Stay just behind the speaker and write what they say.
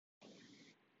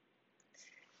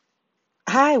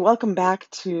Hi, welcome back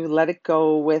to Let It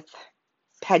Go with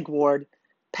Peg Ward.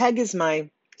 Peg is my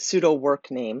pseudo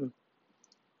work name.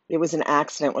 It was an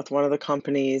accident with one of the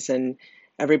companies, and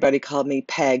everybody called me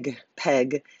Peg,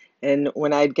 Peg. And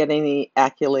when I'd get any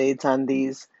accolades on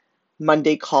these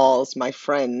Monday calls, my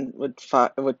friend would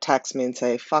text me and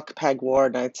say, "Fuck Peg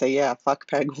Ward," and I'd say, "Yeah, fuck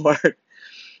Peg Ward,"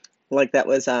 like that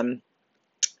was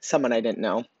someone I didn't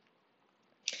know.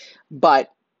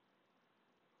 But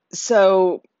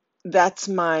so that's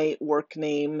my work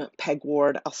name, Peg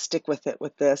Ward. I'll stick with it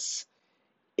with this.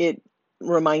 It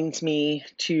reminds me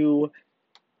to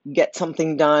get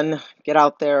something done, get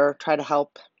out there, try to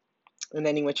help in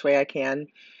any which way I can.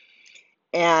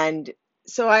 And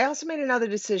so I also made another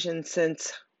decision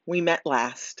since we met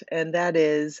last, and that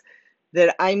is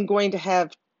that I'm going to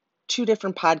have two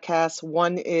different podcasts.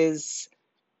 One is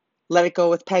Let It Go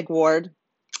with Peg Ward,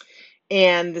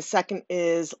 and the second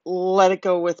is Let It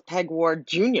Go with Peg Ward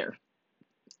Jr.,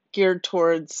 geared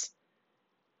towards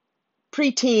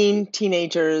preteen,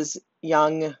 teenagers,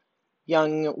 young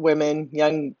women,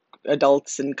 young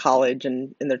adults in college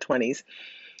and in their 20s,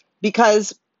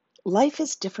 because life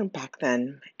is different back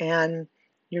then and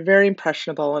you're very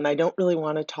impressionable. And I don't really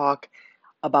want to talk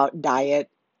about diet,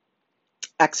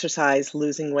 exercise,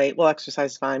 losing weight. Well,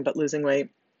 exercise is fine, but losing weight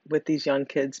with these young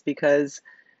kids because,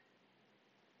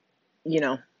 you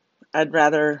know, I'd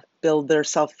rather build their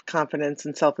self-confidence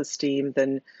and self-esteem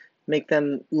than make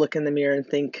them look in the mirror and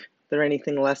think they're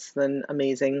anything less than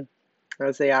amazing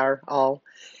as they are all.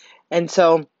 And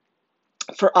so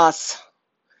for us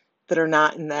that are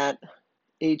not in that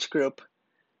age group,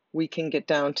 we can get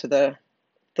down to the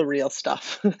real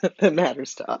stuff that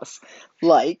matters to us,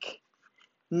 like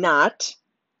not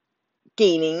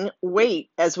gaining weight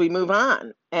as we move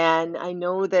on. And I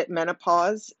know that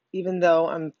menopause, even though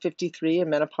I'm 53 and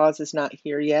menopause is not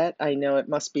here yet, I know it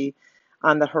must be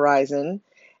on the horizon.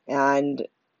 And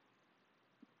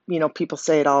people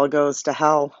say it all goes to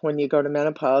hell when you go into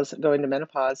menopause,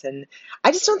 and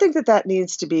I just don't think that that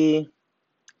needs to be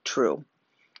true.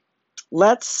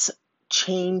 Let's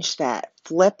change that,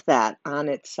 flip that on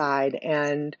its side.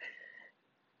 And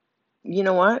you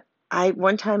know what? I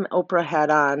one time Oprah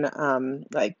had on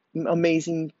like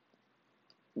amazing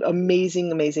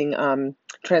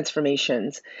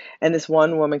transformations, and this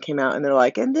one woman came out and they're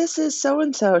like, and this is so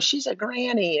and so. She's a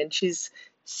granny and she's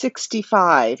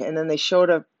 65, and then they showed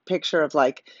a picture of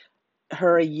like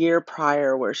her a year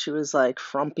prior where she was like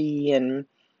frumpy and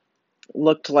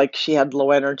looked like she had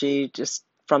low energy just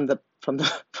from the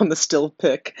still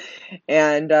pic,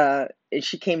 and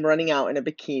she came running out in a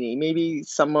bikini. Maybe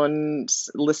someone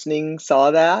listening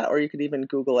saw that, or you could even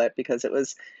Google it because it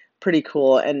was pretty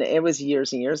cool, and it was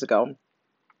years and years ago.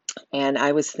 And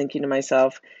I was thinking to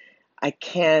myself, I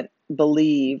can't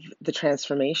believe the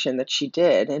transformation that she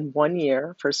did in 1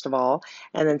 year, first of all.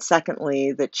 And then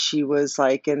secondly, that she was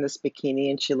like in this bikini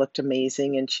and she looked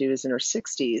amazing and she was in her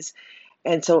 60s.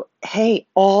 And so, hey,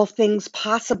 all things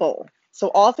possible. So,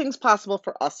 all things possible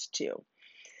for us too.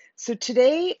 So,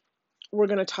 today we're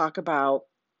going to talk about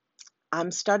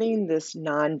I'm studying this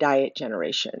non diet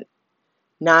generation,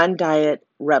 non diet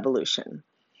revolution.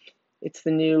 It's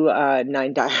the new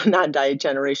non diet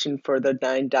generation for the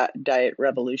diet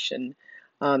revolution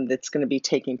that's going to be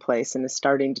taking place and is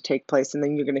starting to take place. And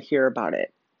then you're going to hear about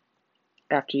it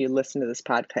after you listen to this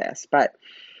podcast. But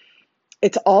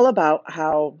it's all about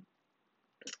how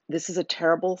this is a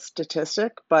terrible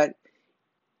statistic, but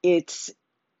it's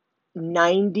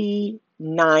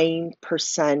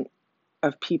 99%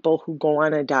 of people who go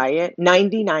on a diet,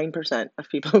 99% of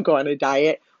people who go on a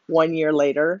diet 1 year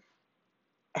later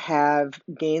have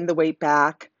gained the weight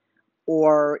back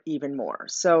or even more.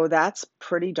 So that's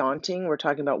pretty daunting. We're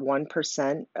talking about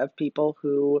 1% of people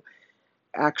who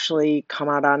actually come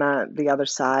out on the other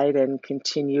side and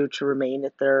continue to remain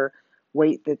at their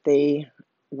weight that they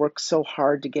work so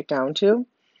hard to get down to.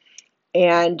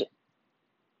 And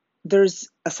there's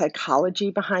a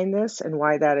psychology behind this and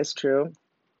why that is true.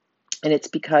 And it's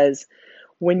because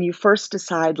when you first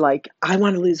decide, like, I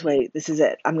want to lose weight, this is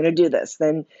it, I'm going to do this,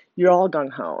 then you're all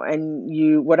gung ho and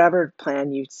whatever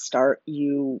plan you start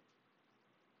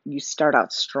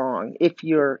out strong if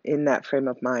you're in that frame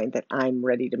of mind that I'm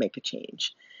ready to make a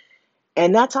change.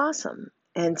 And that's awesome.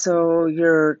 And so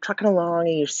you're trucking along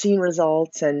and you're seeing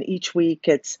results. And each week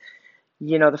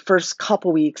the first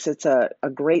couple weeks, it's a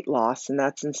great loss and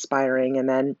that's inspiring. And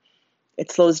then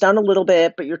it slows down a little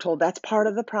bit, but you're told that's part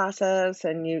of the process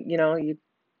and you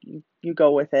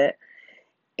go with it.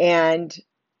 And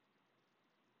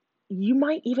you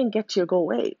might even get to your goal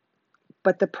weight.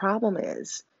 But the problem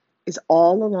is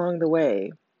all along the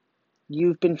way,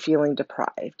 you've been feeling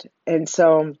deprived. And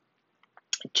so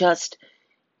just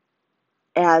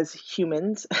as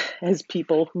humans, as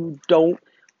people who don't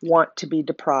want to be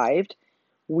deprived,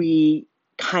 we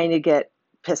kind of get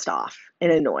pissed off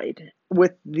and annoyed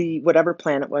with the whatever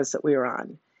plan it was that we were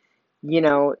on.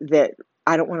 That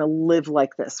I don't want to live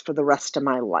like this for the rest of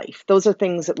my life. Those are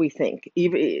things that we think,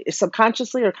 even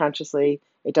subconsciously or consciously,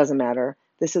 it doesn't matter.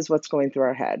 This is what's going through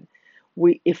our head.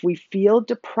 If we feel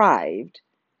deprived,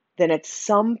 then at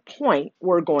some point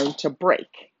we're going to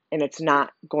break, and it's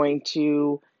not going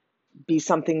to be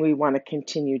something we want to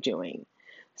continue doing.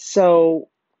 So,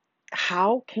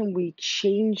 how can we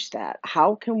change that?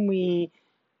 How can we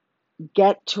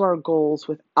get to our goals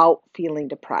without feeling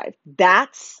deprived?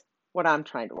 That's what I'm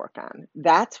trying to work on.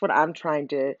 That's what I'm trying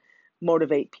to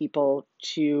motivate people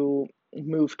to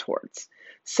move towards.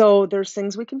 So, there's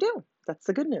things we can do. That's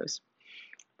the good news.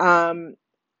 Um,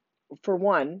 for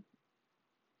one,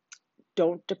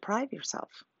 don't deprive yourself.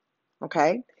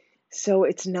 Okay. So,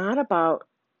 it's not about,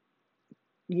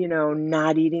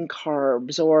 not eating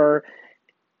carbs or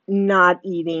not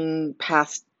eating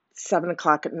past 7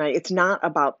 o'clock at night. It's not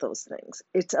about those things.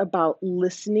 It's about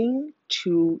listening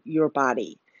to your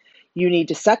body. You need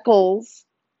to set goals,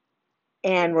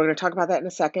 and we're going to talk about that in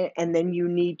a second. And then you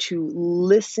need to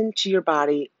listen to your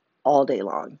body all day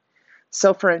long.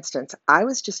 So, for instance, I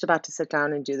was just about to sit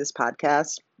down and do this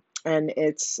podcast, and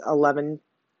it's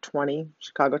 11:20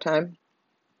 Chicago time.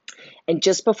 And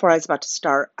just before I was about to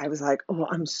start, I was like, oh,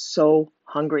 I'm so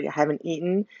hungry. I haven't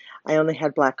eaten. I only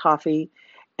had black coffee.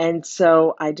 And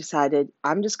so I decided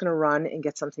I'm just going to run and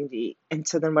get something to eat. And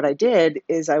so then what I did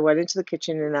is I went into the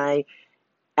kitchen and I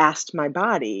asked my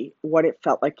body what it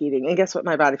felt like eating. And guess what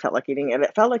my body felt like eating? And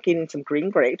it felt like eating some green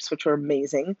grapes, which were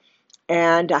amazing,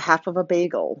 and a half of a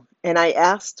bagel. And I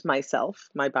asked myself,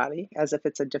 my body, as if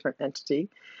it's a different entity,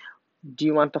 do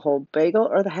you want the whole bagel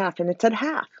or the half? And it said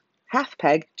half. Half,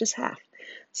 Peg, just half.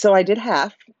 So I did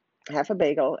half a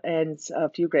bagel and a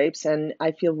few grapes, and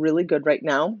I feel really good right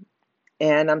now,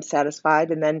 and I'm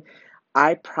satisfied. And then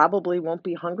I probably won't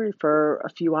be hungry for a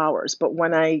few hours, but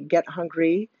when I get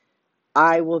hungry,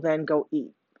 I will then go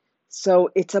eat. So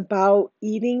it's about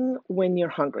eating when you're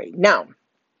hungry. Now,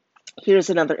 here's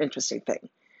another interesting thing.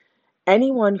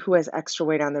 Anyone who has extra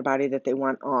weight on their body that they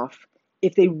want off,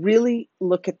 if they really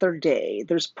look at their day,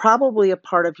 there's probably a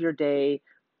part of your day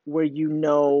where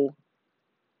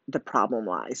the problem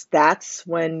lies. That's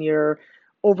when you're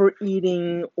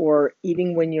overeating or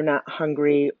eating when you're not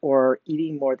hungry or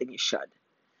eating more than you should.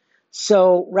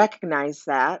 So recognize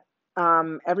that.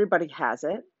 Everybody has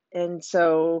it. And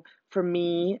so for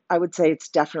me, I would say it's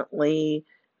definitely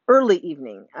early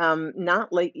evening,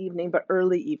 not late evening, but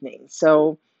early evening.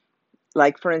 So,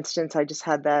 like for instance, I just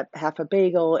had that half a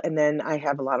bagel, and then I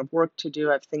have a lot of work to do.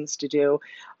 I have things to do.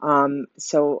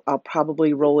 So I'll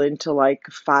probably roll into like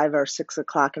 5 or 6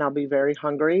 o'clock, and I'll be very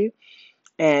hungry.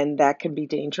 And that can be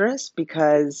dangerous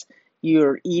because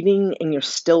you're eating and you're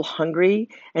still hungry.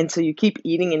 And so you keep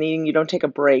eating and eating. You don't take a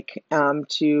break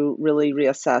to really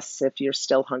reassess if you're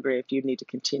still hungry, if you need to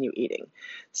continue eating.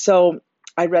 So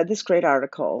I read this great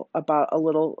article about a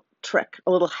little trick,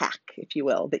 a little hack, if you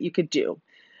will, that you could do.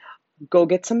 Go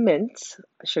get some mints,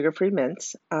 sugar-free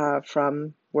mints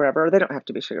from wherever. They don't have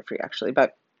to be sugar-free, actually,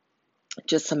 but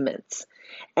just some mints.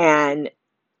 And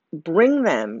bring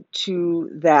them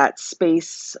to that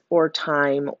space or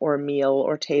time or meal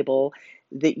or table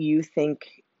that you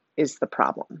think is the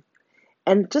problem.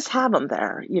 And just have them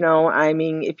there. I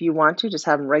mean, if you want to, just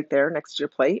have them right there next to your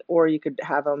plate, or you could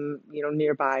have them,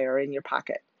 nearby or in your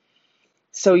pocket.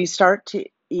 So you start to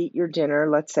eat your dinner,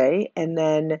 let's say, and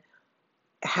then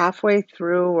halfway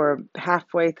through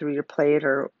your plate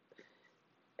or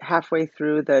halfway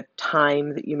through the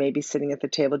time that you may be sitting at the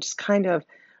table, just kind of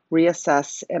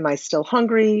reassess, am I still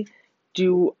hungry?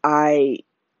 Do I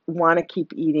want to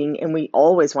keep eating? And we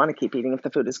always want to keep eating if the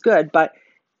food is good, but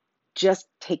just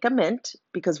take a mint,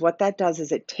 because what that does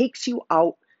is it takes you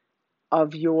out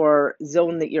of your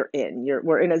zone that you're in.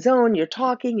 We're in a zone, you're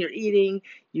talking, you're eating,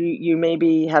 you may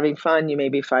be having fun, you may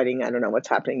be fighting, I don't know what's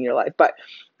happening in your life, but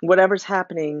whatever's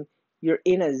happening, you're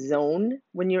in a zone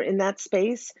when you're in that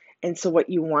space. And so what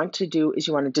you want to do is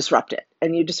you want to disrupt it.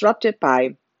 And you disrupt it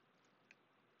by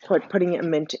putting a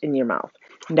mint in your mouth.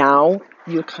 Now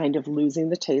you're kind of losing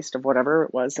the taste of whatever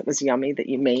it was that was yummy that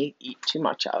you may eat too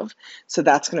much of. So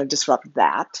that's going to disrupt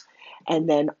that. And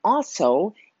then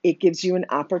also, it gives you an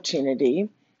opportunity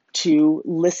to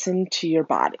listen to your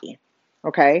body.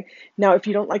 Okay. Now, if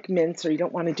you don't like mints or you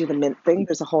don't want to do the mint thing,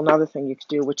 there's a whole nother thing you could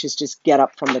do, which is just get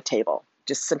up from the table.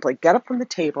 Just simply get up from the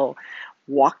table,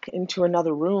 walk into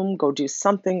another room, go do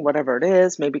something, whatever it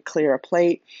is, maybe clear a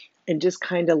plate, and just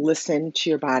kind of listen to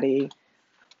your body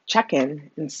check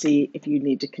in and see if you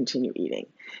need to continue eating.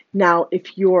 Now,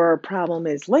 if your problem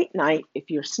is late night,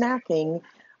 if you're snacking,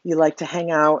 you like to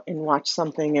hang out and watch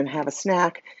something and have a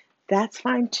snack, that's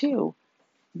fine too.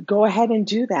 Go ahead and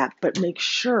do that, but make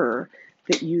sure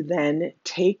that you then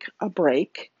take a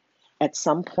break at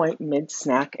some point mid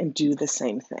snack and do the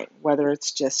same thing, whether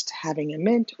it's just having a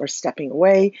mint or stepping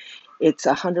away. It's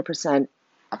 100%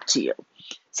 up to you.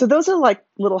 So, those are like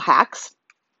little hacks.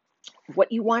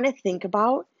 What you want to think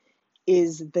about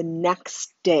is the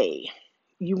next day.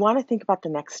 You want to think about the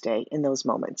next day in those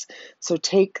moments. So,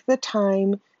 take the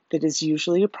time that is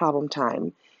usually a problem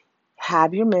time,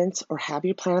 have your mints or have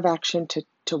your plan of action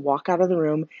to walk out of the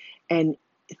room and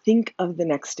think of the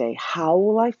next day. How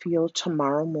will I feel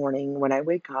tomorrow morning when I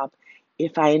wake up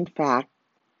if I, in fact,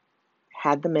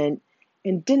 had the mint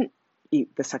and didn't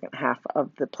eat the second half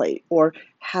of the plate, or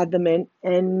had the mint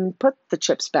and put the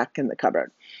chips back in the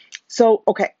cupboard? So,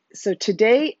 okay, so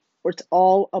today it's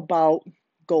all about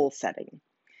goal setting.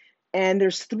 And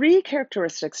there's three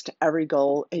characteristics to every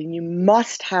goal, and you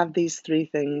must have these three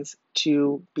things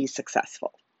to be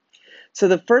successful. So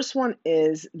the first one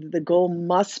is the goal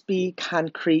must be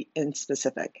concrete and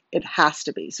specific. It has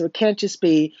to be. So it can't just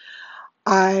be,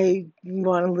 I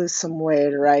want to lose some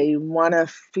weight, or I want to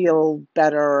feel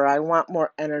better, or I want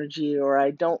more energy, or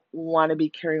I don't want to be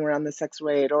carrying around this X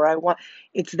weight, or I want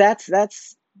it's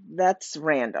that's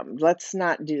random. Let's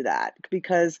not do that,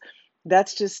 because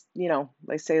that's just,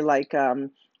 they say like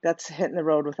that's hitting the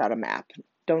road without a map.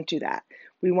 Don't do that.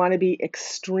 We want to be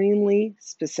extremely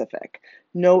specific.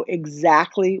 Know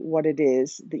exactly what it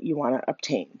is that you want to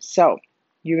obtain. So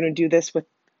you're going to do this with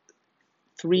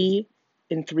three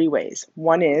in three ways.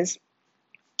 One is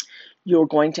you're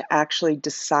going to actually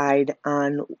decide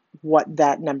on what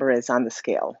that number is on the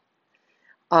scale.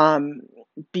 Um,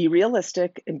 be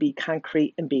realistic and be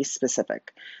concrete and be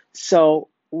specific. So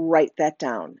write that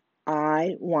down.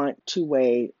 I want to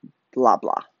weigh blah,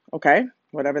 blah. Okay?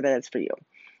 Whatever that is for you.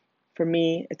 For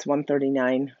me, it's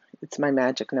 139. It's my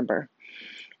magic number.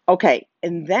 Okay.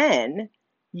 And then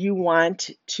you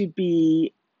want to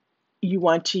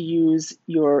use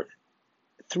your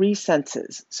three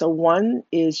senses. So one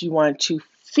is you want to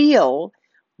feel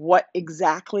what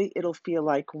exactly it'll feel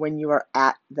like when you are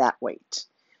at that weight.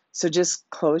 So just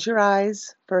close your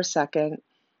eyes for a second.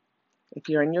 If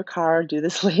you're in your car, do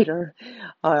this later.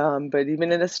 But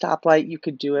even in a stoplight, you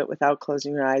could do it without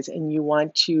closing your eyes. And you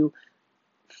want to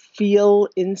feel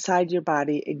inside your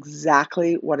body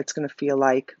exactly what it's going to feel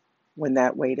like when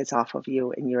that weight is off of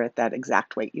you and you're at that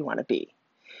exact weight you want to be.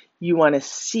 You want to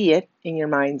see it in your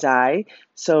mind's eye,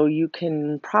 so you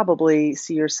can probably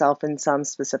see yourself in some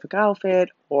specific outfit,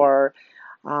 or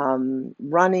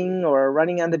running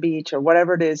on the beach, or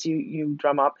whatever it is you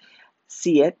drum up.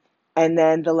 See it. And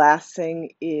then the last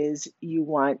thing is you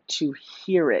want to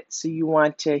hear it. So you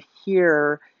want to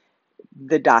hear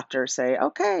the doctor say,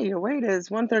 okay, your weight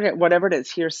is 130, whatever it is.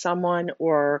 Hear someone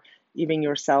or even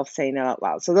yourself saying it out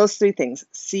loud. So those three things: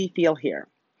 see, feel, hear.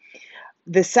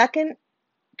 The second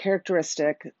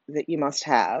characteristic that you must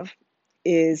have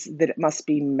is that it must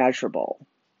be measurable.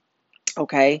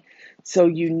 Okay, so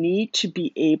you need to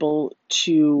be able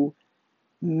to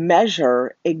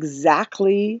measure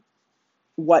exactly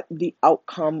what the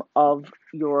outcome of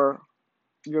your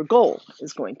goal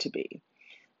is going to be.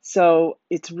 So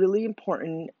it's really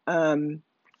important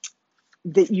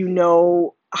that you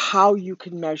know how you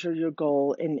can measure your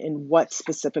goal in what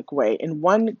specific way. And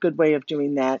one good way of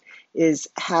doing that is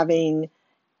having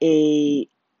a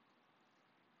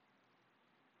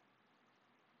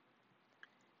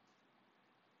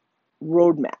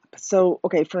roadmap. So,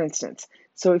 okay, for instance,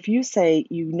 so if you say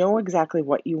you know exactly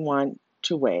what you want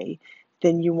to weigh,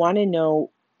 then you want to know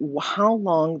how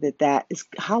long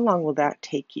will that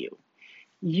take you?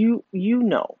 You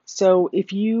know. So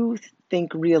if you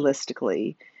think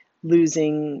realistically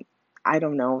losing, I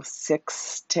don't know,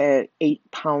 6 to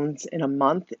 8 pounds in a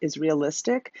month is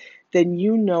realistic, then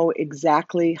you know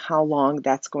exactly how long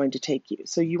that's going to take you.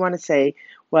 So you want to say,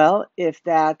 well, if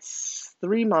that's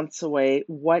 3 months away,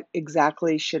 what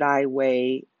exactly should I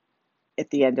weigh at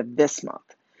the end of this month?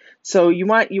 So you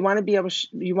want to be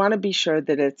you want to be sure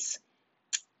that it's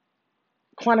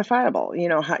quantifiable.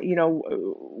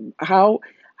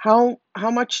 How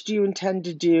much do you intend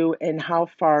to do, and how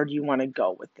far do you want to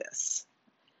go with this?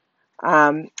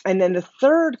 And then the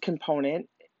third component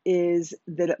is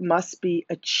that it must be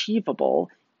achievable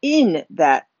in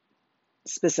that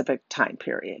specific time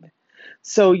period.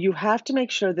 So you have to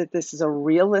make sure that this is a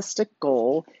realistic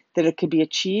goal, that it could be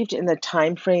achieved in the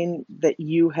time frame that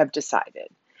you have decided.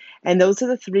 And those are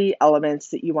the three elements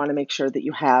that you want to make sure that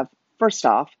you have. First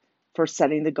off, for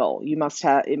setting the goal.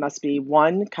 It must be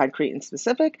one, concrete and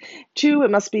specific, two,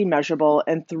 it must be measurable,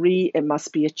 and three, it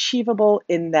must be achievable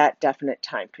in that definite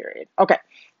time period. Okay,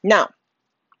 now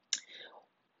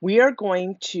we are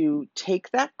going to take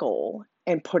that goal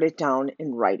and put it down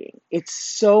in writing. It's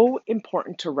so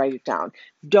important to write it down.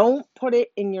 Don't put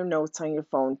it in your notes on your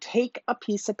phone. Take a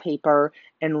piece of paper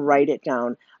and write it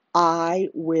down. I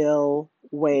will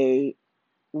weigh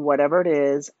whatever it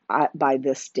is by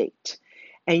this date.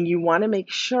 And you want to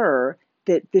make sure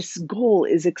that this goal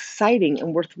is exciting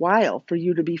and worthwhile for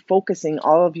you to be focusing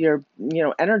all of your,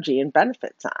 energy and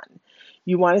benefits on.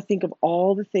 You want to think of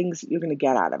all the things that you're going to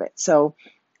get out of it. So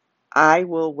I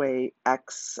will weigh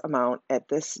X amount at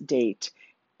this date.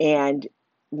 And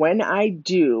when I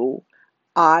do,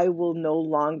 I will no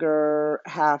longer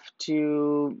have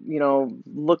to,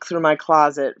 look through my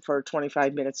closet for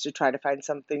 25 minutes to try to find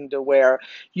something to wear.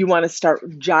 You want to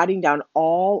start jotting down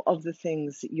all of the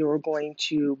things that you're going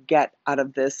to get out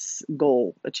of this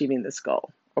goal, achieving this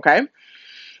goal. Okay?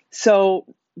 So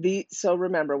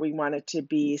remember, we want it to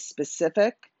be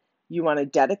specific. You want to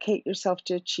dedicate yourself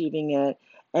to achieving it.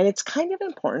 And it's kind of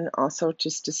important also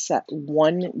just to set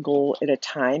one goal at a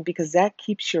time because that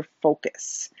keeps your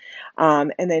focus.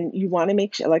 And then you want to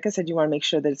make sure, like I said, you want to make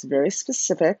sure that it's very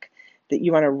specific, that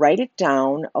you want to write it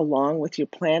down along with your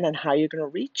plan on how you're going to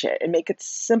reach it and make it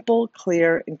simple,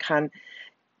 clear, and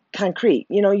concrete.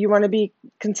 You want to be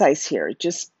concise here.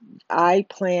 I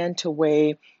plan to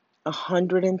weigh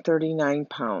 139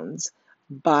 pounds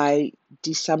by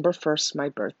December 1st, my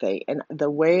birthday. And the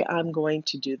way I'm going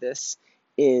to do this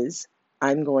is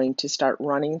I'm going to start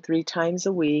running 3 times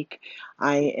a week.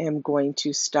 I am going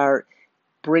to start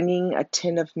bringing a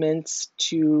tin of mints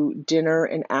to dinner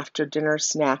and after dinner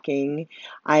snacking.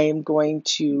 I am going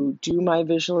to do my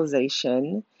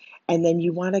visualization. And then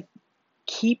you want to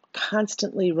keep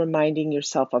constantly reminding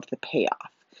yourself of the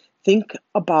payoff. Think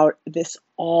about this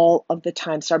all of the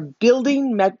time. Start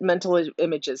building mental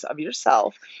images of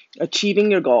yourself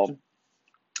achieving your goal,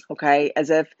 okay?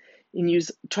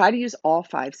 Try to use all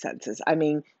 5 senses. I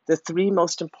mean, the 3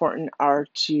 most important are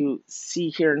to see,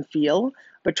 hear, and feel,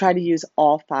 but try to use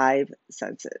all 5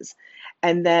 senses.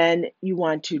 And then you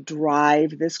want to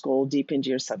drive this goal deep into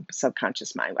your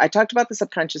subconscious mind. I talked about the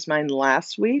subconscious mind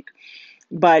last week,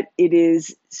 but it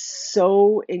is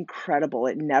so incredible.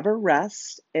 It never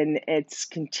rests and it's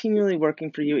continually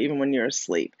working for you even when you're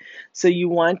asleep. So you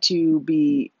want to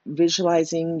be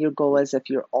visualizing your goal as if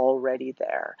you're already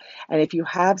there. And if you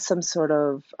have some sort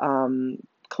of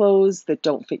clothes that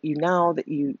don't fit you now that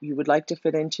you would like to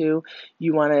fit into,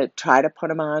 you want to try to put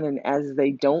them on. And as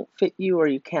they don't fit you or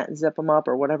you can't zip them up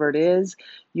or whatever it is,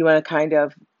 you want to kind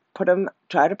of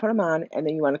try to put them on, and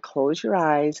then you want to close your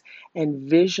eyes and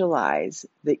visualize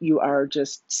that you are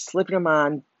just slipping them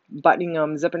on, buttoning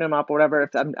them, zipping them up, or whatever.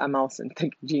 If I'm also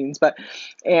thinking jeans,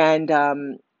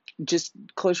 and just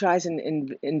close your eyes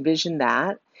and envision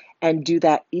that, and do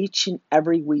that each and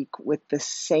every week with the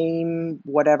same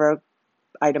whatever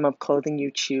item of clothing you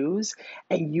choose,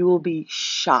 and you will be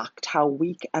shocked how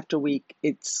week after week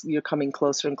you're coming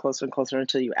closer and closer and closer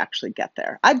until you actually get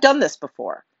there. I've done this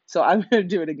before, so I'm going to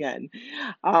do it again.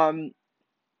 Um,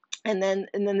 and then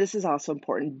this is also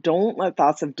important. Don't let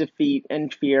thoughts of defeat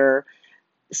and fear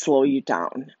slow you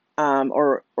down,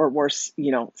 or worse,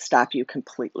 stop you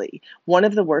completely. One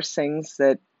of the worst things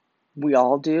that we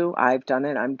all do, I've done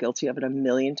it, I'm guilty of it a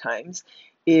million times,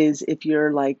 is if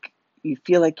you're like, you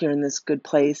feel like you're in this good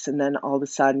place and then all of a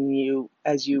sudden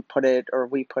as you put it, or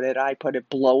I put it,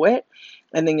 blow it.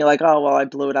 And then you're like, oh, well, I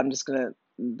blew it.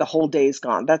 The whole day's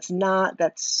gone. That's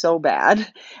so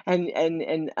bad.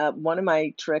 And one of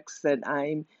my tricks that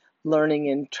I'm learning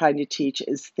and trying to teach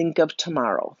is think of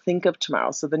tomorrow. Think of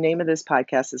tomorrow. So the name of this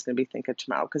podcast is going to be Think of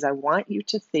Tomorrow, because I want you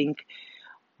to think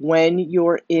when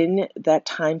you're in that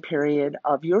time period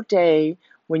of your day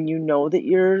when you know that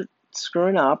you're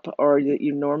screwing up or that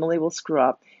you normally will screw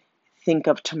up, think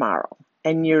of tomorrow.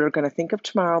 And you're going to think of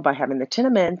tomorrow by having the 10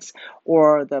 of mints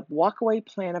or the walkaway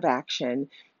plan of action.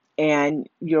 And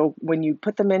when you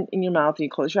put them in your mouth and you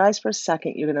close your eyes for a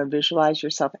second, you're going to visualize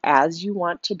yourself as you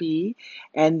want to be.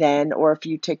 And then, or if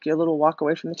you take your little walk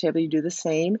away from the table, you do the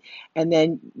same. And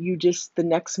then the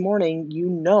next morning,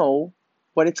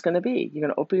 what it's going to be. You're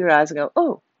going to open your eyes and go,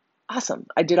 oh, awesome.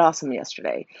 I did awesome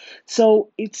yesterday.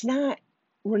 So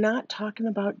we're not talking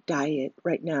about diet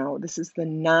right now. This is the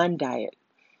non-diet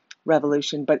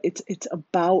revolution, but it's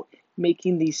about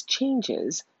making these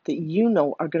changes that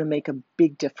are going to make a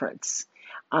big difference.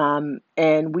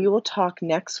 And we will talk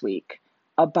next week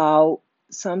about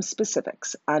some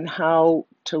specifics on how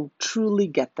to truly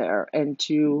get there and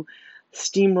to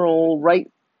steamroll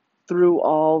right through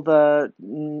all the,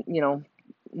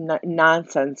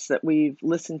 nonsense that we've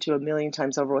listened to a million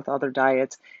times over with other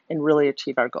diets and really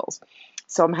achieve our goals.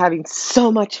 So I'm having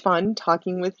so much fun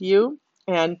talking with you.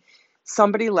 And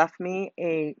somebody left me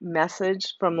a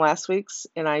message from last week's,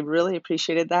 and I really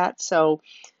appreciated that. So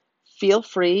feel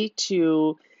free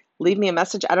to leave me a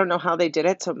message. I don't know how they did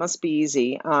it, so it must be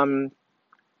easy.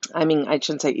 I mean, I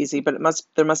shouldn't say easy, but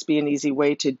there must be an easy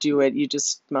way to do it. You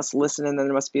just must listen, and then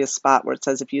there must be a spot where it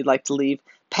says if you'd like to leave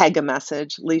Peg a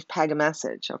message, leave Peg a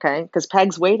message, okay? Because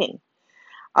Peg's waiting.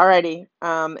 Alrighty,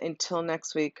 until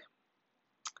next week,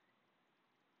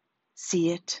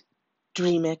 see it,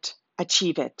 dream it,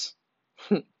 achieve it.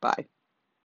 Bye.